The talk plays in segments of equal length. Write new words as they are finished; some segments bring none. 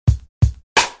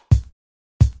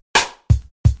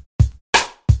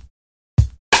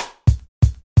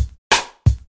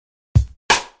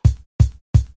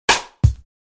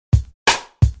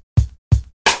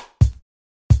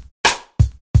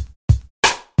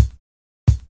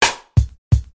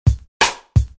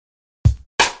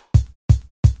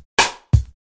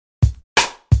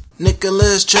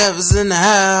Nicholas Travis in the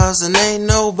house, and ain't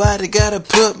nobody gotta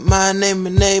put my name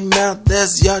in their mouth,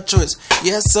 that's your choice.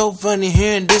 Yeah, it's so funny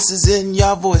hearing this is in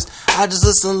your voice. I just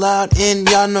listen loud in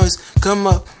y'all noise. Come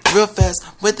up real fast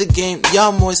with the game,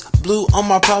 y'all moist. Blue on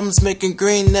my problems, making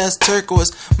green, that's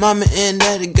turquoise. Mama and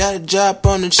daddy got a job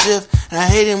on the shift, and I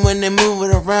hate it when they move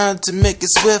it around to make it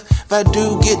swift. If I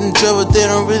do get in trouble, they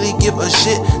don't really give a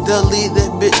shit. They'll leave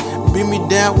that bitch, bring me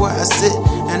down where I sit.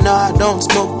 And no, I don't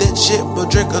smoke that shit, but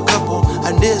drink a couple.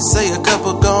 I did say a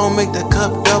couple, gon' make the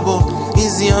cup double.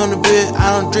 Easy on the bed,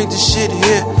 I don't drink the shit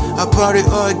here. I party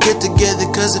or I get together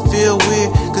cause it feel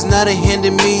weird. Cause now they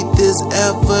handed me this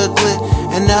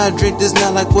Everclear, and now I drink this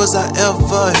now like was I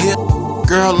ever here.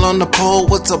 Girl on the pole,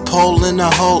 what's a pole in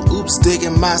a hole? Oops,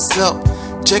 digging myself,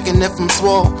 checking if I'm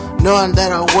swole, knowing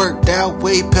that I worked out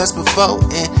way past before.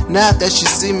 And now that she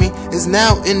see me, it's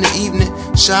now in the evening.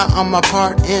 Shy on my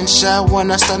part and shy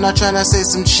when I start not trying to say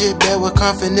some shit bad with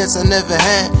confidence I never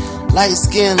had. Light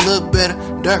skin look better,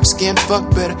 dark skin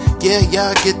fuck better. Yeah,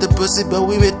 y'all get the pussy, but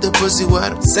we make the pussy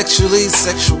wetter. Sexually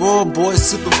sexual, boy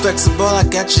super flexible. I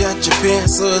got you out your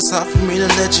pants, so it's hard for me to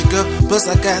let you go. Plus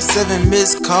I got 7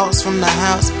 missed calls from the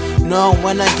house. No,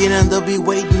 when I get in, they'll be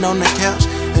waiting on the couch.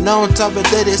 And on top of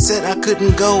that, they said I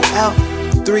couldn't go out.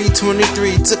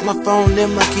 3:23, took my phone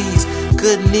and my keys.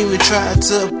 Couldn't even try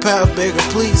to power beggar,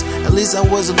 please. At least I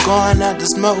wasn't going out to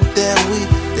smoke that weed.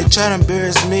 They try to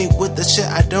embarrass me with the shit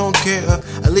I don't care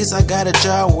of. At least I got a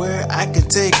job where I can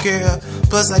take care of.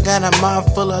 Plus I got a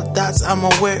mind full of thoughts I'm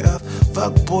aware of.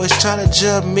 Fuck boys try to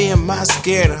judge me, am I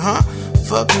scared, huh?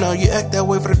 Fuck no, you act that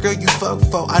way for the girl you fuck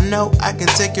for. I know I can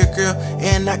take your girl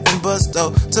and I can bust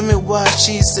though. Tell me why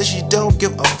she said she don't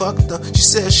give a fuck though. She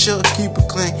said she'll keep it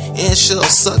clean and she'll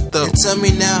suck though. And tell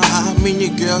me now how many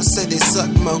girls say they suck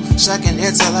more. Shocking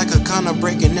answer like a condom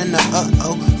breaking in the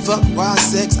uh-oh. Fuck raw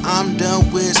sex, I'm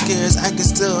done with scares. I can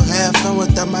still have fun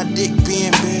without my dick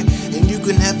being bare. And you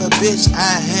can have a bitch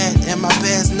I had in my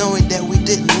past, knowing that we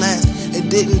didn't last, it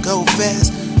didn't go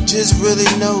fast. Just really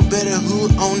know better who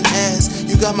own ass.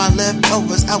 You got my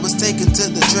leftovers, I was taken to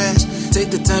the trash. Take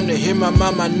the time to hear my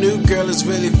mom, my new girl is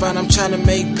really fine. I'm trying to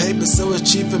make paper, so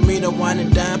it's cheap for me to wine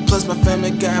and dine. Plus my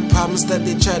family got problems that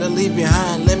they try to leave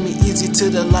behind. Let me ease you to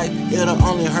the light, it'll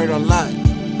only hurt a lot.